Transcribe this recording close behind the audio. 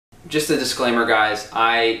Just a disclaimer, guys,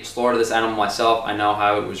 I slaughtered this animal myself. I know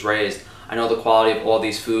how it was raised. I know the quality of all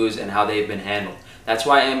these foods and how they've been handled. That's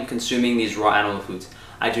why I am consuming these raw animal foods.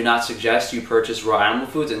 I do not suggest you purchase raw animal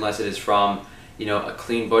foods unless it is from, a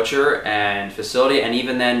clean butcher and facility, and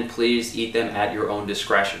even then, please eat them at your own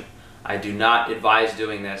discretion. I do not advise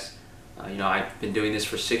doing this. I've been doing this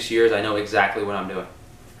for 6 years. I know exactly what I'm doing.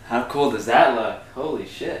 How cool does that look? Holy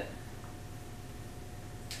shit.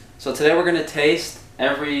 So today we're going to taste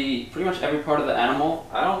pretty much every part of the animal.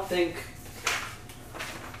 I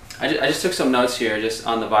just took some notes here just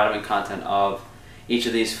on the vitamin content of each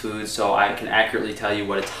of these foods so I can accurately tell you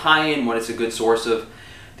what it's high in, what it's a good source of.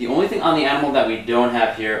 The only thing on the animal that we don't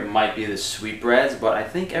have here might be the sweetbreads, but I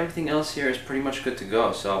think everything else here is pretty much good to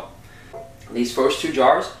go. So these first two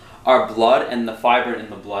jars are blood and the fibrin in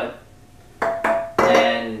the blood.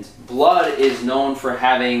 And blood is known for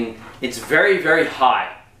it's very, very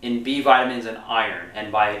high in B vitamins and iron.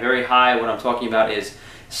 And by very high, what I'm talking about is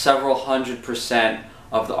several 100%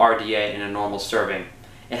 of the RDA in a normal serving.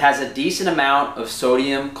 It has a decent amount of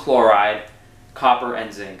sodium, chloride, copper,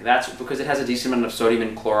 and zinc. That's because it has a decent amount of sodium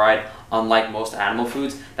and chloride, unlike most animal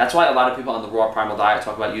foods. That's why a lot of people on the raw primal diet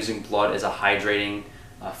talk about using blood as a hydrating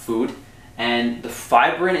food. And the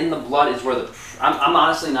fibrin in the blood is where I'm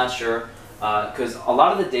honestly not sure, because a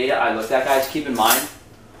lot of the data I looked at, guys, keep in mind,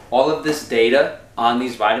 all of this data on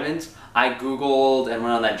these vitamins, I Googled and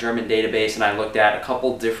went on that German database and I looked at a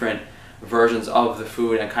couple different versions of the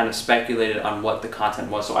food and kind of speculated on what the content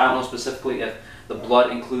was. So I don't know specifically if the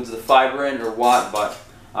blood includes the fibrin or what, but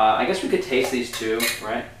I guess we could taste these two,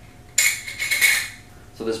 right?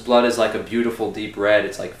 So this blood is like a beautiful deep red.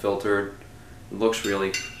 It's like filtered. It looks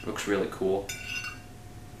really cool.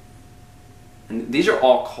 And these are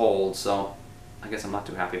all cold, so I guess I'm not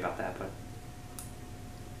too happy about that, but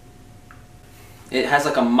it has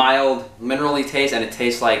like a mild minerally taste, and it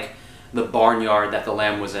tastes like the barnyard that the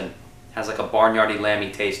lamb was in. It has like a barnyardy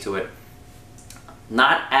lamby taste to it.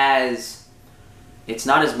 It's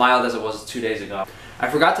not as mild as it was 2 days ago. I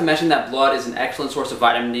forgot to mention that blood is an excellent source of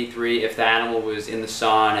vitamin D3 if the animal was in the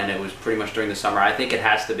sun and it was pretty much during the summer. I think it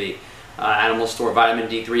has to be. Animals store vitamin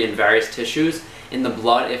D3 in various tissues, in the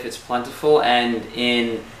blood if it's plentiful, and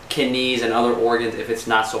in kidneys and other organs if it's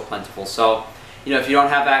not so plentiful. So, if you do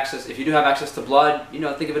have access to blood,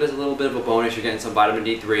 think of it as a little bit of a bonus. You're getting some vitamin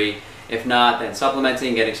D3. If not, then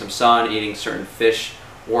supplementing, getting some sun, eating certain fish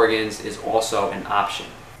organs is also an option.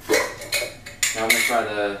 Now I'm going to try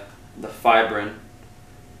the fibrin,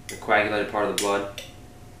 the coagulated part of the blood.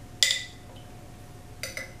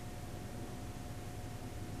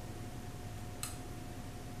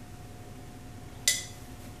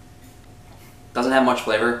 Doesn't have much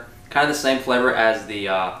flavor. Kind of the same flavor as the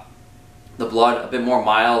blood, a bit more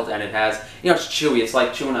mild, and it has, it's chewy. It's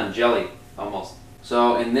like chewing on jelly, almost.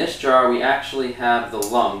 So in this jar, we actually have the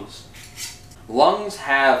lungs. Lungs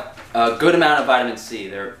have a good amount of vitamin C.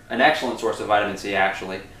 They're an excellent source of vitamin C,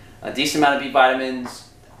 actually. A decent amount of B vitamins,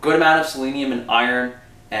 good amount of selenium and iron,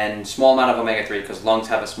 and small amount of omega-3, because lungs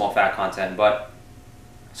have a small fat content.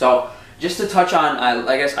 So just to touch on,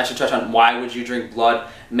 I guess I should touch on why would you drink blood?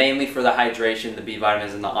 Mainly for the hydration, the B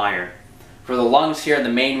vitamins, and the iron. For the lungs here, the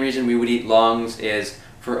main reason we would eat lungs is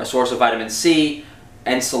for a source of vitamin C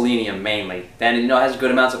and selenium mainly. Then it has good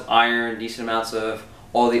amounts of iron, decent amounts of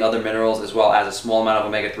all the other minerals, as well as a small amount of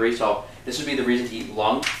omega-3. So this would be the reason to eat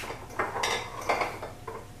lung.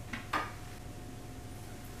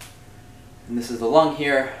 And this is the lung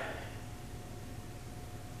here.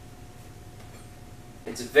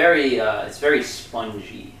 It's very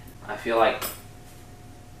spongy. I feel like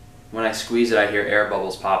when I squeeze it, I hear air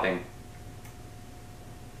bubbles popping.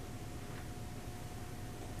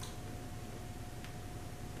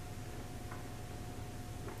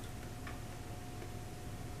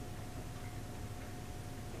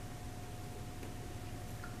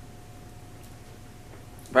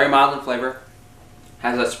 Very mild in flavor,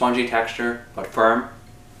 has a spongy texture, but firm.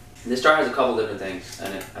 This jar has a couple different things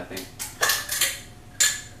in it, I think.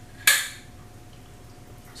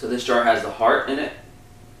 So this jar has the heart in it,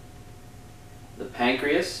 the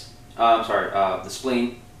pancreas, the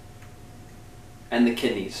spleen, and the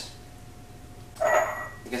kidneys. I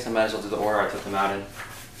guess I might as well do the order I took them out in.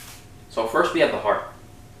 So first we have the heart.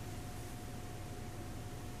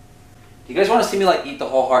 Do you guys want to see me eat the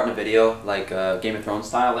whole heart in a video, like Game of Thrones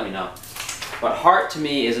style? Let me know. But heart to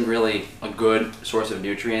me isn't really a good source of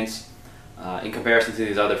nutrients in comparison to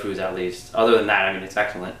these other foods, at least. Other than that, it's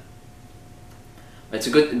excellent. It's a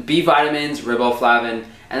good B vitamins, riboflavin,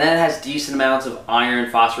 and then it has decent amounts of iron,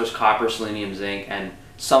 phosphorus, copper, selenium, zinc, and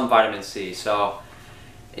some vitamin C. So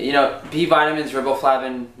You know, B vitamins,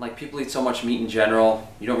 riboflavin, like people eat so much meat in general,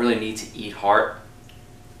 you don't really need to eat heart.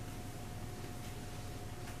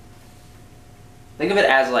 Think of it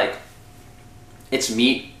as like, it's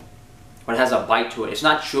meat, but it has a bite to it. It's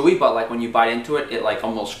not chewy, but like when you bite into it, it like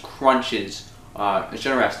almost crunches. It's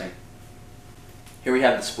interesting. Here we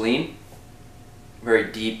have the spleen.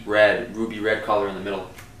 Very deep red, ruby red color in the middle.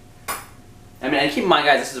 I mean, and keep in mind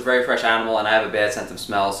guys, this is a very fresh animal and I have a bad sense of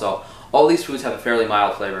smell, so all these foods have a fairly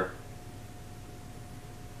mild flavor.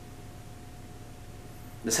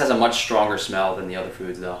 This has a much stronger smell than the other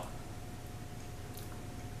foods though.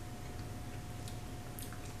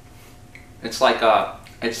 It's like,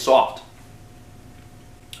 it's soft.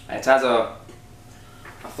 It has a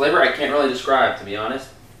flavor I can't really describe, to be honest.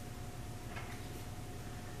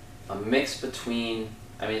 A mix between,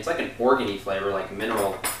 I mean, it's like an organy flavor, like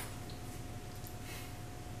mineral.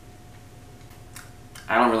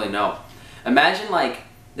 I don't really know. Imagine like,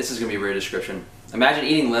 this is going to be a weird description. Imagine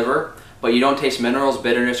eating liver, but you don't taste minerals,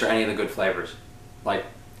 bitterness, or any of the good flavors. Like,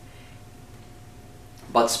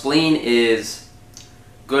 but spleen is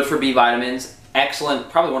good for B vitamins, excellent,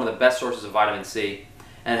 probably one of the best sources of vitamin C,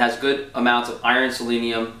 and it has good amounts of iron,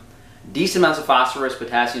 selenium, decent amounts of phosphorus,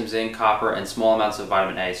 potassium, zinc, copper, and small amounts of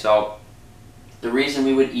vitamin A. So the reason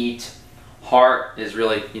we would eat heart is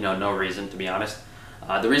really, you know, no reason, to be honest.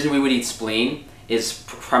 The reason we would eat spleen is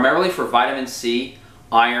primarily for vitamin C,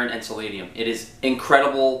 iron, and selenium. It is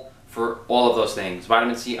incredible for all of those things,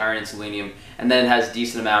 vitamin C, iron, and selenium, and then it has a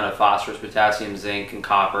decent amount of phosphorus, potassium, zinc, and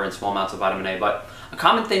copper, and small amounts of vitamin A. But a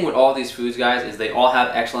common thing with all these foods, guys, is they all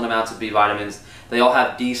have excellent amounts of B vitamins. They all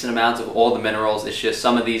have decent amounts of all the minerals. It's just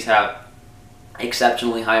some of these have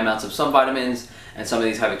exceptionally high amounts of some vitamins, and some of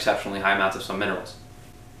these have exceptionally high amounts of some minerals.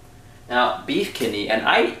 Now, beef kidney, and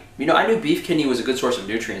I knew beef kidney was a good source of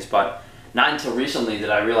nutrients, but not until recently did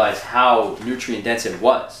I realize how nutrient dense it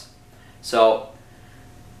was. So,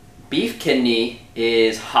 beef kidney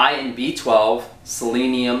is high in B12,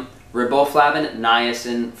 selenium, riboflavin,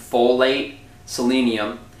 niacin, folate,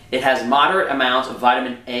 selenium. It has moderate amounts of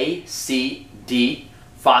vitamin A, C, D,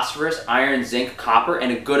 phosphorus, iron, zinc, copper,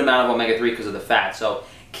 and a good amount of omega-3 because of the fat. So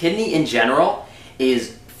kidney in general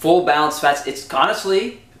is full balanced fats. It's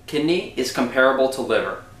honestly, kidney is comparable to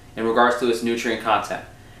liver in regards to its nutrient content.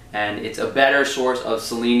 And it's a better source of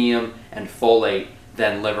selenium and folate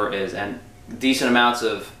than liver is, and decent amounts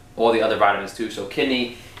of all the other vitamins too. So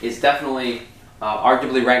kidney is definitely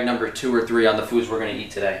arguably ranked number 2 or 3 on the foods we're going to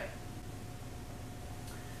eat today.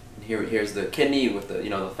 And here's the kidney with the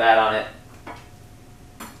the fat on it.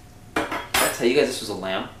 Did I tell you guys this was a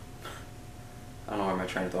lamb? I don't know where my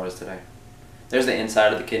train of thought is today. There's the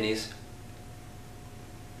inside of the kidneys.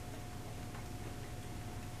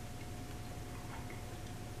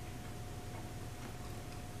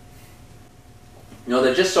 You know,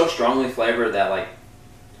 they're just so strongly flavored that, like,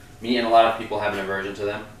 me and a lot of people have an aversion to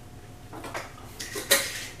them.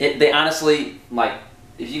 They honestly, like,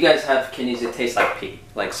 if you guys have kidneys, it tastes like pee.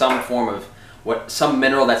 Like some form of, some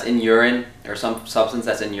mineral that's in urine, or some substance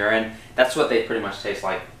that's in urine, that's what they pretty much taste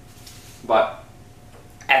like. But,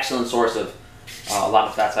 excellent source of a lot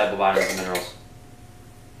of fat-soluble vitamins and minerals.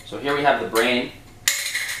 So here we have the brain.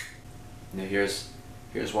 Now here's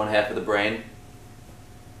one half of the brain.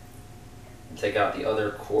 Take out the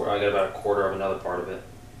other quarter. I got about a quarter of another part of it.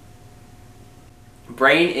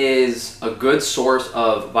 Brain is a good source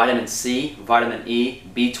of vitamin C, vitamin E,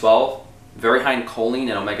 B12, very high in choline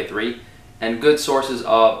and omega-3, and good sources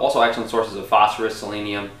of, also excellent sources of phosphorus,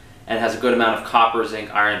 selenium, and has a good amount of copper,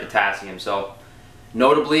 zinc, iron, and potassium. So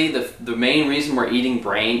notably, the main reason we're eating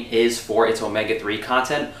brain is for its omega-3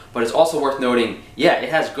 content, but it's also worth noting, yeah, it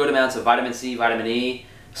has good amounts of vitamin C, vitamin E,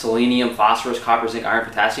 selenium, phosphorus, copper, zinc, iron,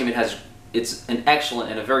 potassium. It's an excellent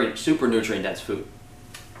and a very super nutrient-dense food.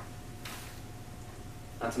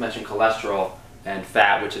 Not to mention cholesterol and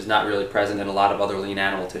fat, which is not really present in a lot of other lean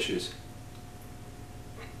animal tissues.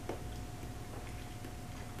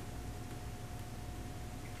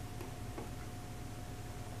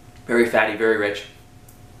 Very fatty, very rich.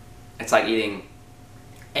 It's like eating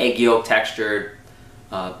egg yolk textured,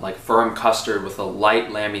 like firm custard with a light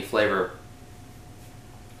lamby flavor.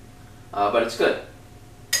 But it's good.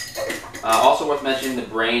 Also worth mentioning, the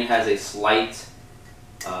brain has a slight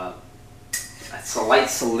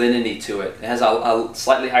salinity to it. It has a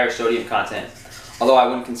slightly higher sodium content. Although I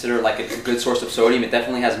wouldn't consider it like a good source of sodium, it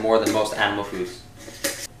definitely has more than most animal foods.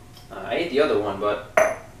 I ate the other one,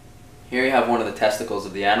 but here you have one of the testicles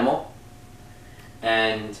of the animal.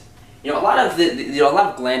 And a lot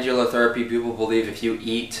of glandular therapy people believe if you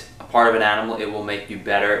eat a part of an animal, it will make you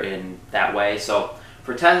better in that way. So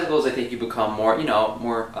for testicles, I think you become more,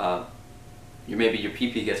 maybe your pee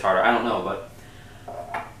gets harder. I don't know, but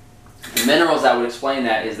the minerals that would explain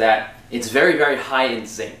that is that it's very, very high in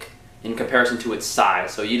zinc in comparison to its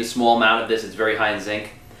size. So you eat a small amount of this, it's very high in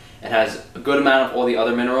zinc. It has a good amount of all the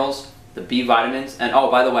other minerals, the B vitamins, and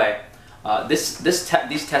oh, by the way,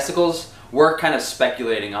 these testicles, we're kind of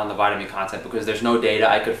speculating on the vitamin content because there's no data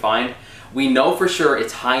I could find. We know for sure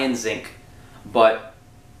it's high in zinc, but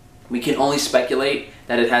we can only speculate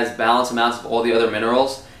that it has balanced amounts of all the other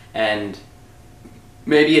minerals and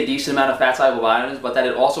maybe a decent amount of fat-soluble vitamins, but that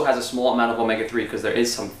it also has a small amount of omega-3 because there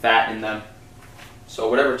is some fat in them. So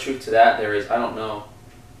whatever truth to that there is, I don't know.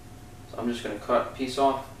 So I'm just going to cut a piece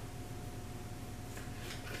off.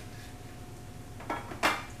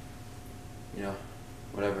 You know,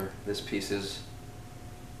 whatever this piece is.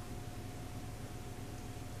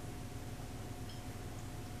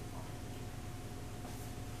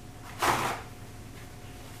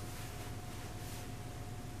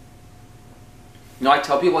 You know, I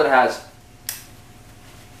tell people it has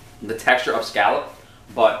the texture of scallop,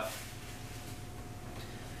 but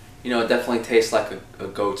you know, it definitely tastes like a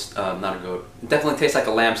goat's, not a goat. It definitely tastes like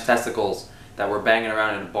a lamb's testicles that were banging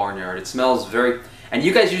around in a barnyard. It smells very, and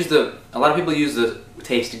you guys use a lot of people use the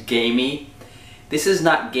taste gamey. This is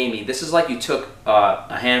not gamey. This is like you took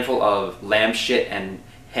a handful of lamb shit and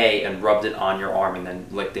hay and rubbed it on your arm and then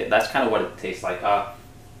licked it. That's kind of what it tastes like. Not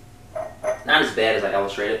as bad as I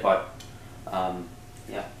illustrated, but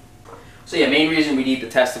yeah. So yeah, main reason we eat the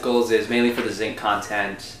testicles is mainly for the zinc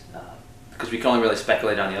content, because we can only really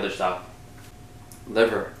speculate on the other stuff.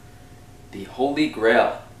 Liver, the holy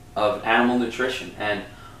grail of animal nutrition. And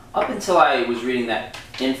up until I was reading that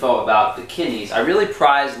info about the kidneys, I really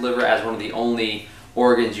prized liver as one of the only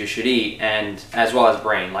organs you should eat, and as well as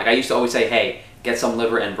brain. Like I used to always say, hey, get some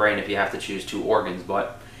liver and brain if you have to choose two organs.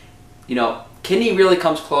 But you know, kidney really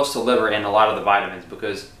comes close to liver in a lot of the vitamins,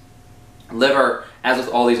 because liver, as with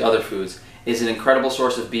all these other foods, is an incredible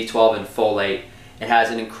source of B12 and folate. It has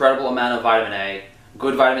an incredible amount of vitamin A,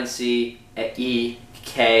 good vitamin C, E,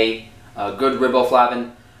 K, good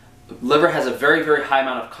riboflavin. Liver has a very, very high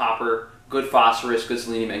amount of copper, good phosphorus, good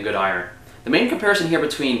selenium, and good iron. The main comparison here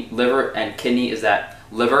between liver and kidney is that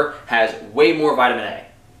liver has way more vitamin A,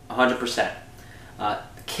 100%.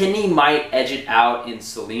 Kidney might edge it out in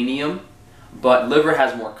selenium, but liver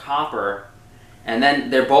has more copper. And then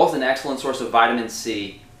they're both an excellent source of vitamin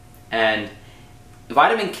C. And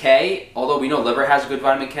vitamin K, although we know liver has good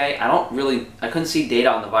vitamin K, I couldn't see data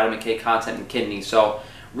on the vitamin K content in kidney. So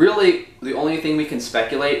really, the only thing we can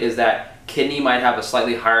speculate is that kidney might have a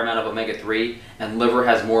slightly higher amount of omega-3, and liver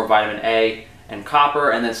has more vitamin A and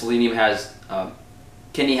copper, and then selenium has,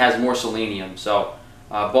 kidney has more selenium. So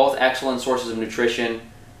both excellent sources of nutrition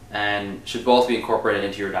and should both be incorporated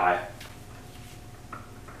into your diet.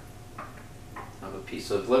 Have a piece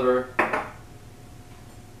of liver.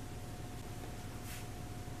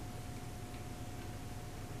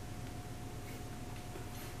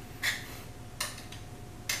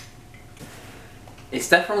 It's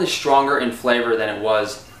definitely stronger in flavor than it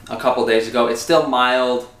was a couple days ago. It's still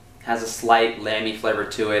mild, has a slight lamby flavor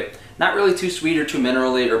to it. Not really too sweet or too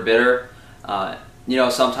minerally or bitter. You know,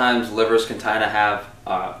 sometimes livers can kind of have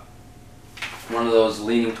one of those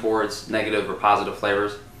leaning towards negative or positive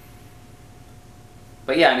flavors.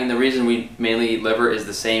 But yeah, I mean, the reason we mainly eat liver is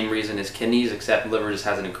the same reason as kidneys, except liver just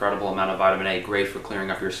has an incredible amount of vitamin A, great for clearing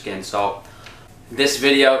up your skin. So this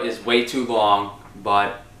video is way too long,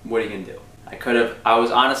 but what are you gonna do? I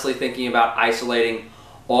was honestly thinking about isolating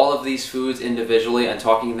all of these foods individually and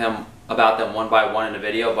talking about them one by one in a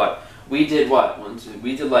video, but we did what?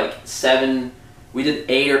 We did like 7, we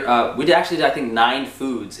did 8, or we did actually, I think, 9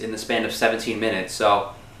 foods in the span of 17 minutes.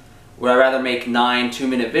 So would I rather make 9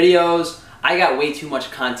 2-minute videos? I got way too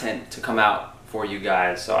much content to come out for you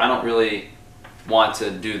guys, so I don't really want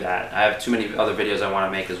to do that. I have too many other videos I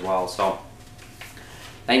want to make as well. So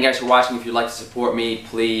thank you guys for watching. If you'd like to support me,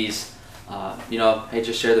 please, you know, hey,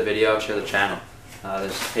 just share the video, share the channel.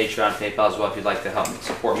 There's Patreon, PayPal as well if you'd like to help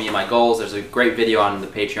support me and my goals. There's a great video on the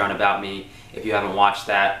Patreon about me if you haven't watched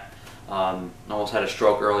that. Almost had a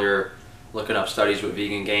stroke earlier looking up studies with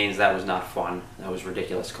vegan gains. That was not fun. That was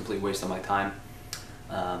ridiculous. Complete waste of my time.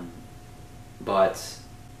 But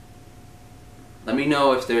let me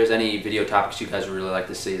know if there's any video topics you guys would really like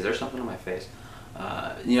to see. Is there something on my face?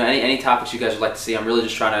 You know, any topics you guys would like to see. I'm really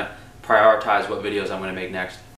just trying to prioritize what videos I'm going to make next.